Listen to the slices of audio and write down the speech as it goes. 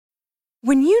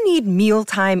When you need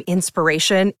mealtime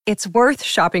inspiration, it's worth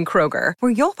shopping Kroger,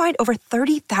 where you'll find over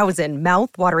 30,000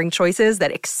 mouth-watering choices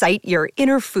that excite your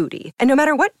inner foodie. And no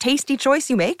matter what tasty choice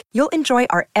you make, you'll enjoy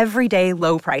our everyday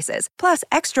low prices, plus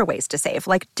extra ways to save,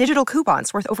 like digital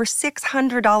coupons worth over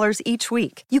 $600 each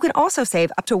week. You can also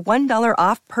save up to $1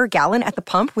 off per gallon at the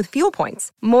pump with fuel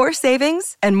points. More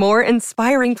savings and more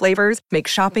inspiring flavors make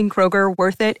shopping Kroger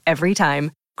worth it every time.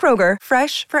 Kroger,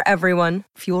 fresh for everyone.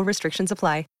 Fuel restrictions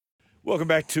apply. Welcome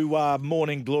back to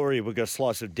Morning Glory. We've got a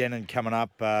slice of Denon coming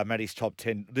up. Maddie's top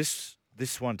 10. This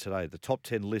one today, the top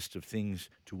 10 list of things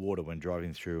to order when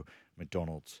driving through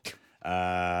McDonald's.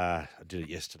 I did it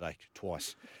yesterday,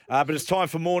 twice. But it's time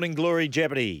for Morning Glory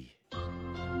Jeopardy.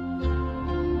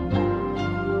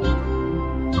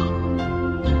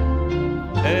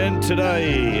 And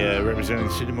today, representing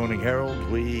the Sydney Morning Herald,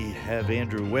 we have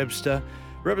Andrew Webster.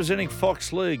 Representing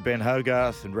Fox League, Ben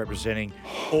Hogarth. And representing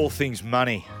all things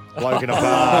money, bloke in a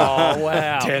bar. Oh,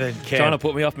 wow. Denon Kemp. Trying to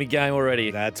put me off my game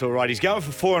already. That's all right. He's going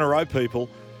for 4 in a row, people.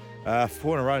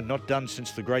 4 in a row, not done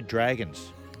since the Great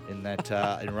Dragons in that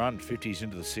in run, 50s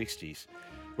into the 60s.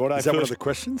 Righto, Is that one of the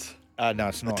questions? No,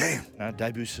 it's not. Damn. No,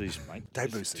 debut season, mate.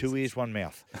 Debut It's season. 2 ears, 1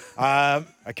 mouth.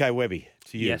 Okay, Webby,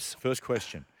 to you. Yes. First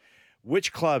question.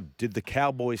 Which club did the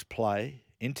Cowboys play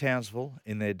in Townsville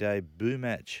in their debut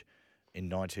match in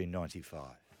 1995?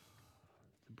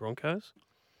 The Broncos?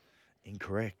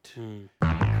 Incorrect.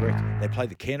 Incorrect. They played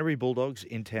the Canterbury Bulldogs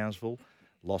in Townsville,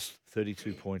 lost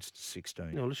 32 points to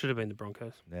 16. No, it should have been the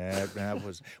Broncos. No,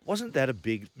 wasn't that a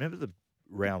big? Remember the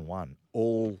round one?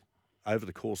 All over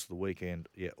the course of the weekend,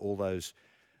 all those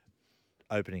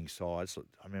opening sides.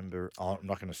 I remember. I'm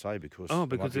not going to say because. Oh,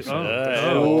 because it it, might be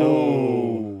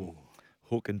oh,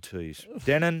 hook and tease.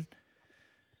 Denon,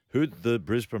 who did the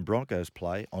Brisbane Broncos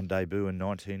play on debut in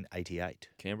 1988?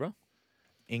 Canberra?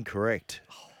 Incorrect.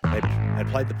 They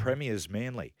played the Premiers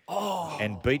Manly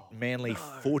and beat Manly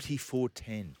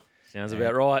 44-10. Sounds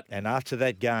about right. And after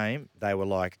that game, they were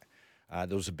like,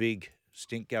 there was a big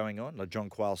stink going on, like John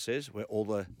Quayle says, where all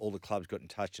the clubs got in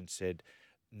touch and said,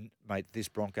 mate, this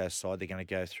Broncos side, they're going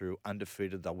to go through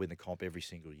undefeated. They'll win the comp every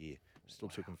single year. Still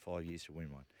took them 5 years to win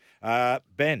one.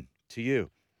 Ben, to you.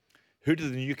 Who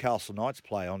did the Newcastle Knights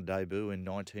play on debut in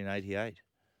 1988?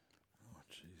 Oh,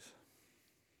 jeez.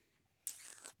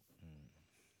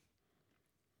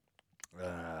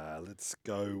 Let's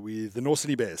go with the North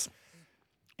City Bears.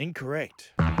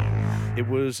 Incorrect. It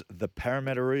was the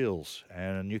Parramatta Eels,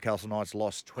 and Newcastle Knights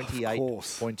lost 28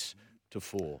 points to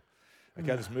 4. Okay,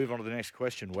 let's move on to the next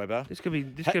question, Weber. this could be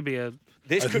a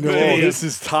This could No, be. this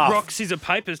is tough. rock, scissor,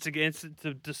 papers to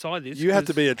decide this. You have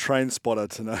to be a train spotter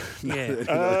to know.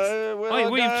 Yeah. Well, Hey,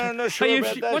 we- I'm not sure hey,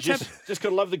 about that. what's Just got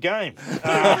to love the game.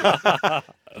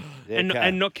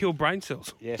 and not kill brain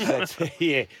cells. Yes, that's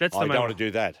yeah. That's the I main don't one. want to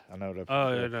do that. I know what I.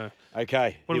 Oh, no.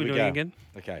 Okay. What are here we doing go. again?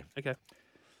 Okay. Okay.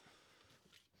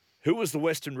 Who was the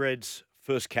Western Reds'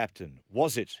 first captain?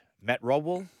 Was it Matt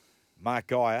Rodwell, Mark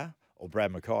Geyer, or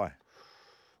Brad Mackay?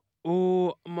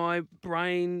 Oh, my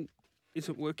brain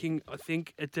isn't working. I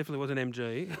think it definitely wasn't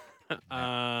MG.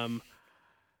 I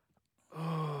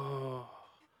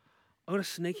got a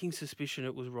sneaking suspicion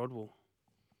it was Rodwell.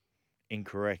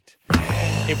 Incorrect.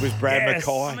 It was Brad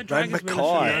Mackay. I'm a Dragons Mackay.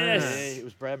 minister. Yeah, it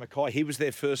was Brad Mackay. He was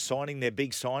their first signing, their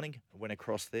big signing. Went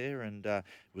across there and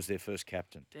was their first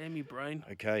captain. Damn you, brain.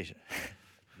 Okay.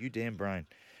 You damn brain.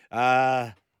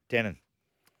 Denon,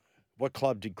 what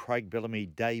club did Craig Bellamy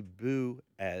debut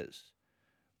as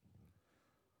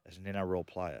an NRL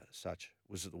player? Such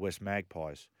was it the West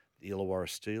Magpies, the Illawarra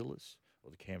Steelers, or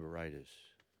the Canberra Raiders?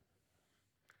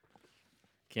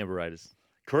 Canberra Raiders.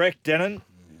 Correct, Denon.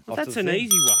 Well, Off that's to an the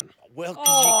easy one. Well,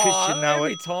 because you know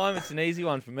every it. time it's an easy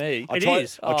one for me. I It tried,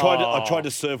 is. I tried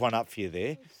to serve one up for you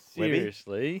there. Webby.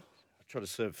 Seriously? I tried to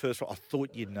serve first one. I thought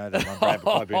you'd know that one, Brad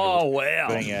Mackay, Oh, wow.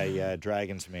 being a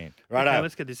Dragons man. Right Okay, up.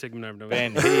 let's get this segment over to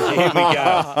Ben, here we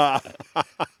go.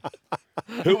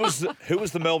 Who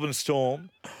was the Melbourne Storm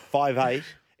 5'8"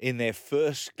 in their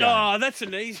first game? Oh, that's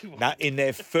an easy one. No, in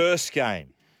their first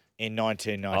game in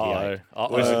 1998.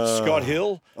 Uh-oh. Was it Scott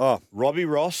Hill, Oh. Robbie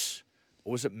Ross,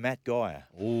 or was it Matt Geyer?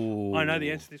 Ooh. I know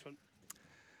the answer to this one.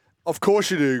 Of course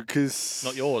you do, because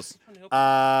Not yours.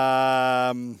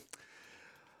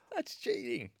 That's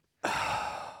cheating.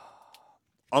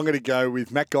 I'm going to go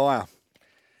with Matt Geyer.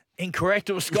 Incorrect.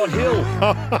 It was Scott Hill.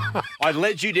 I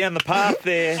led you down the path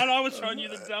there. And I was throwing you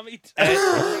the dummy.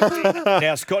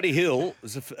 Now, Scotty Hill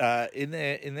was in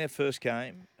their first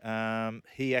game.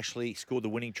 He actually scored the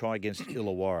winning try against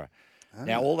Illawarra.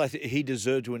 Now, all that he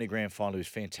deserved to win a grand final. He was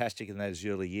fantastic in those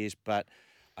early years, but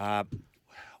I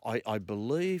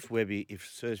believe Webby, if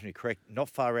it serves me correct, not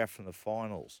far out from the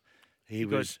finals, He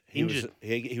got was injured.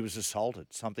 he was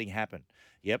assaulted. Something happened.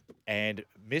 Yep, and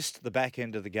missed the back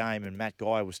end of the game. And Matt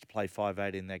Guy was to play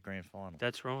 5'8" in that grand final.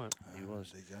 That's right. He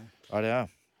was. There you go. Righto.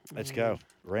 Let's go.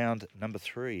 Round number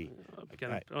 3.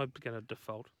 I'm gonna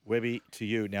default. Webby, to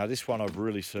you. Now, this one I've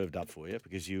really served up for you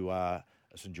because you are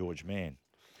a St George man.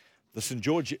 The St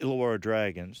George Illawarra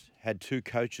Dragons had 2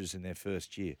 coaches in their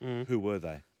first year. Who were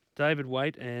they? David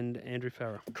Waite and Andrew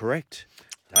Farrer. Correct.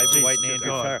 David Waite and Andrew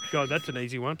Farrer. God, that's an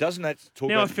easy one. Doesn't that talk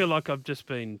Now I about... feel like I've just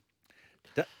been.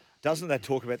 Doesn't that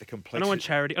talk about the I complexity? don't want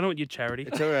charity. I don't want your charity.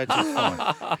 It's all right, it's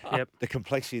fine. Yep. The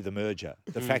complexity of the merger.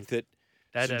 The fact that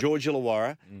That St George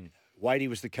Illawarra, Wadey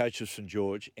was the coach of St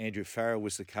George, Andrew Farrer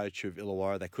was the coach of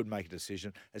Illawarra. They couldn't make a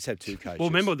decision. Let's have 2 coaches. Well,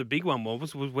 remember what the big one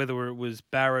was whether it was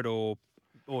Barrett or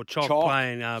Chalk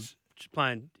Chalk.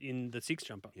 playing in the 6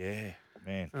 jumper. Yeah,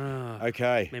 man. Ah,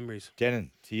 Okay. memories. Denon,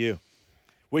 to you.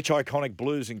 Which iconic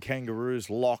Blues and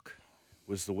Kangaroos lock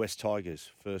was the West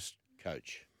Tigers' first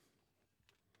coach?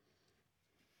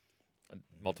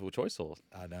 Multiple choice or?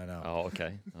 No. Oh,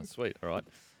 okay. Oh, sweet. All right.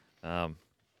 I'm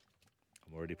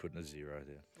already putting a 0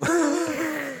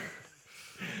 there.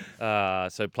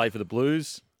 So played for the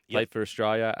Blues, played for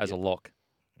Australia as a lock.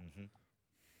 Mhm.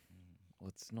 Well,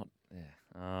 it's not.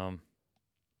 Yeah.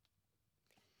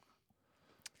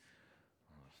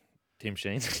 Tim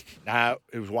Sheen. No,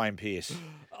 it was Wayne Pearce.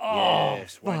 Oh,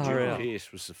 Yes, Wayne far Junior out.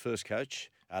 Pearce was the first coach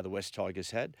the West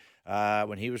Tigers had.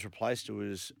 When he was replaced, it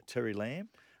was Terry Lamb.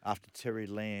 After Terry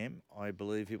Lamb, I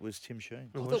believe it was Tim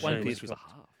Sheen. I Well, thought Wayne Shane Pearce was was a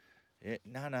half. Yeah,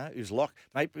 no, he was locked.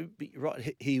 Mate, but you're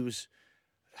right. He was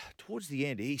towards the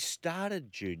end. He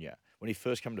started junior when he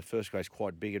first came to first grade,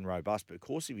 quite big and robust. But of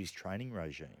course, of his training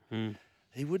regime,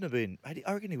 he wouldn't have been. I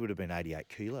reckon he would have been 88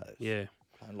 kilos. Yeah.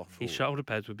 Playing lock His forward. shoulder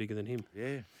pads were bigger than him.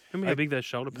 Yeah, Remember how big those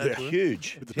shoulder pads they're were?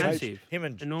 huge. Massive. Him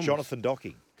and Enormous. Jonathan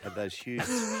Docking had those huge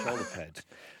shoulder pads.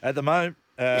 At the moment,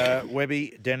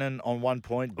 Webby, Denon on 1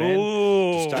 point. Ben,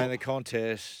 to stay in the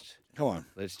contest. Come on.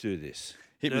 Let's do this.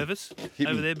 Hit me. Nervous Hit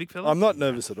over me. there, big fella? I'm not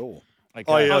nervous at all. Okay.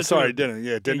 Oh, yeah, Oh, sorry, good. Denon.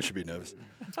 Yeah, Denon should be nervous.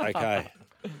 Okay.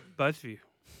 Both of you.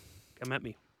 Come at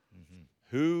me.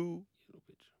 Who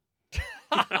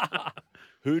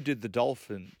did the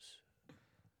Dolphins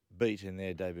beat in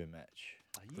their debut match?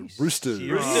 Roosters.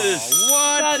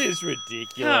 What? That is ridiculous.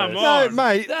 Come on. No,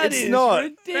 mate, That it's is not.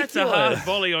 ridiculous. That's a hard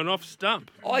volley on off stump.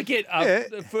 I get Yeah.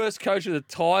 the first coach of the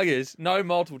Tigers, no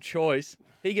multiple choice.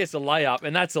 He gets a layup,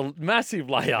 and that's a massive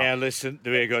layup. Now listen,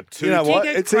 we got 2. You know what?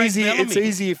 get It's Craig easy. It's Bellamy?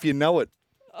 easy if you know it.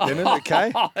 Denon,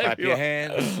 okay? Clap your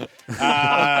hands.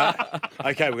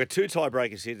 Okay, we've got 2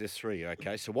 tiebreakers here. There's 3.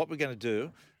 Okay, so what we're going to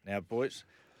do now, boys,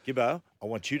 Gibbo, I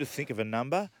want you to think of a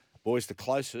number. Boys, the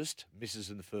closest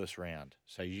misses in the first round.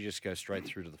 So you just go straight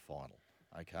through to the final.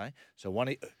 Okay? So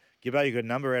Gibbo, you got a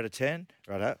number out of 10.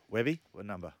 Righto. Webby, what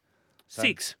number? Same.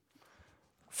 6.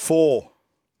 4.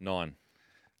 9.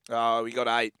 Oh, we got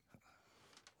 8.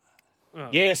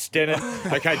 Yes, Denon.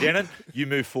 Okay, Denon, you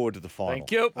move forward to the final.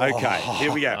 Thank you. Okay,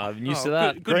 here we go. I'm used to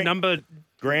that. Good Great. number.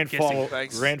 Grand Guessing. final,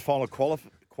 Thanks. grand final qualifier.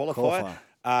 Qualifier.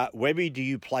 Webby, do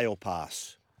you play or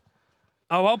pass?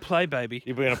 Oh, I'll play, baby.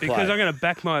 You're gonna because play. I'm going to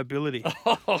back my ability.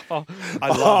 I Oh,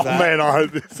 love that. man, I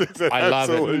hope this is an I love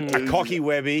absolute it. A cocky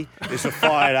Webby is a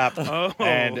fired up Oh.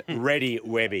 and ready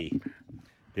Webby.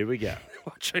 Here we go.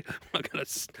 Watch it. I'm going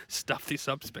to stuff this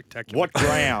up spectacularly.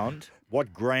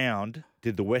 What ground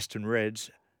did the Western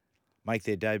Reds make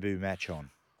their debut match on?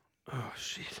 Oh,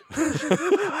 shit.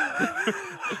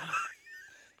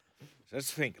 Let's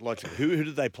think. Like, who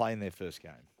did they play in their first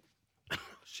game?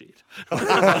 Shit.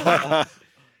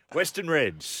 Western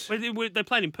Reds. Wait, they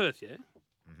played in Perth, yeah?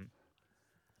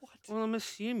 What? Well, I'm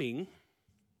assuming.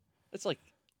 It's like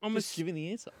I'm just giving the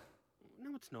answer.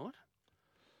 No, it's not.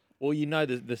 Well, you know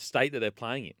the state that they're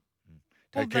playing in.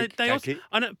 Well, Don't they also, keep-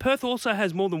 I know Perth also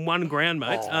has more than one ground,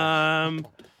 mate.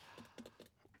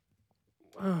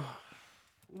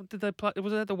 What did they play?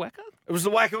 Was it at the Wacker? It was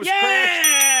the Wacker. It was correct.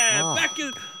 Yeah! Back in,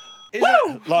 Is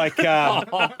it? Like,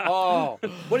 Oh,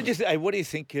 what did you think? Hey, what do you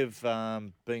think of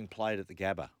being played at the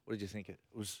Gabba? What did you think? It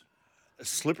was a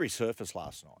slippery surface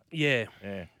last night. yeah.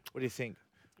 Yeah. What do you think?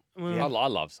 Well, I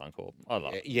love Suncorp. I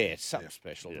love it. Yeah, it's something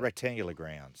special. Yeah. Rectangular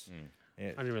grounds.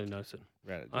 Yeah. I didn't really notice it.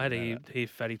 Right, I had to no, hear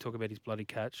Fatty talk about his bloody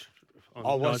catch on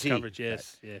Oh, was nice he? coverage.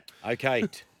 Yes, yeah. Okay,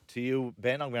 to you,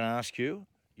 Ben, I'm going to ask you.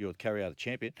 You're the carry out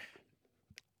champion.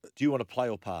 Do you want to play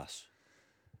or pass?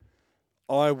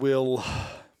 I'll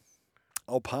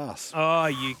pass. Oh,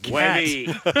 you cat. Webby.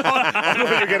 I thought you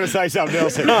were going to say something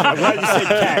else. I'm glad you said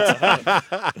cat.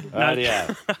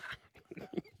 Rightio.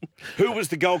 Who was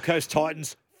the Gold Coast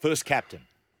Titans' first captain?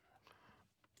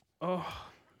 Oh,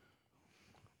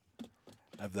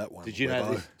 Have that one. Did you know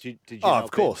Webbo. this? Did you Oh, know of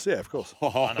it, course. Yeah, of course.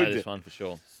 Ben? I know this one for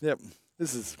sure. Yep.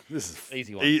 This is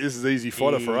Easy one. This is easy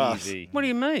fodder for us. Easy. What do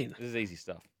you mean? This is easy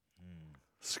stuff.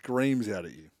 Screams out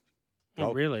at you.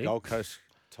 Oh, really? Gold Coast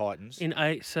Titans. In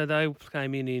 8, so they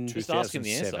came in Just ask him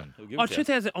the answer. 2007. He'll give oh it to you.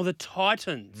 2000. Oh, the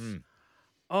Titans.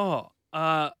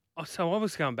 So I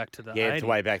was going back to the Yeah, 80s. it's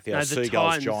way back there. No, the Seagulls,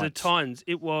 Titans. Giants. The Titans.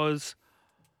 It was.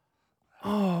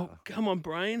 Oh, come on,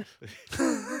 brain.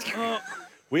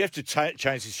 We have to change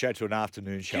this show to an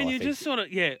afternoon show. Can I you think. just sort of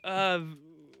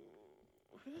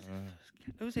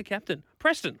who's their captain?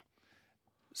 Preston.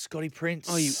 Scotty Prince?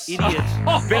 Oh, you idiot.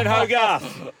 Ben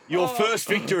Hogarth, your first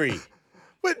victory.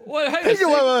 Well, hang on a He sec.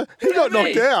 got What do you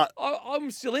knocked mean? out. I'm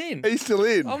still in. He's still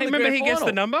in. I'm Hey, in the remember grand he gets the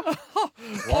final. number?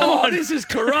 Oh, this is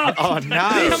corrupt. Oh,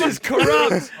 no. This is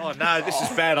corrupt. Oh, no, this is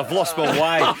bad. I've lost my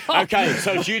way. Okay,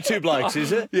 so it's you two blokes,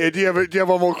 is it? Yeah, do you have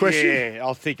one more question? Yeah,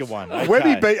 I'll think of one. Okay.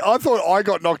 Webby beat. I thought I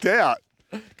got knocked out.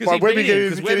 Because he Webby beat him, getting-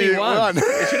 'cause Webby getting won. one.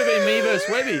 It should have been me versus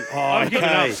Webby. Oh,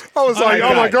 okay. I was like,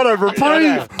 oh my Okay. God, a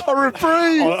reprieve. A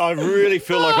reprieve. I really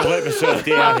feel like I've let myself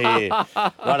down here.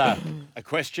 Righto. A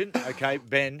question. Okay,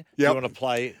 Ben, do you Yep. want to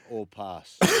play or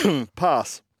pass?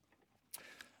 Pass.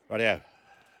 Rightio.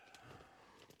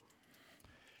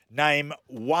 Name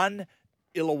one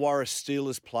Illawarra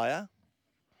Steelers player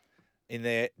in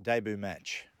their debut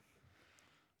match.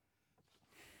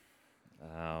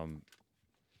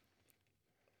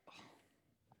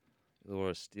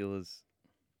 Or Steelers.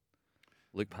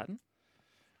 Luke Patton?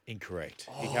 Incorrect.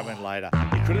 He come in later.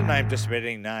 You could have named just about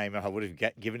any name, and I would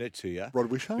have given it to you. Rod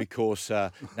Wishart? Because,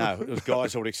 no, it was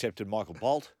guys that would have accepted Michael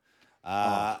Bolt.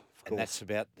 And course. that's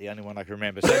about the only one I can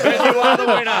remember. So, Ben, you are the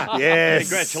winner. Yes.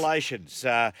 Congratulations.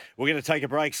 We're going to take a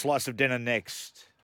break. Slice of dinner next.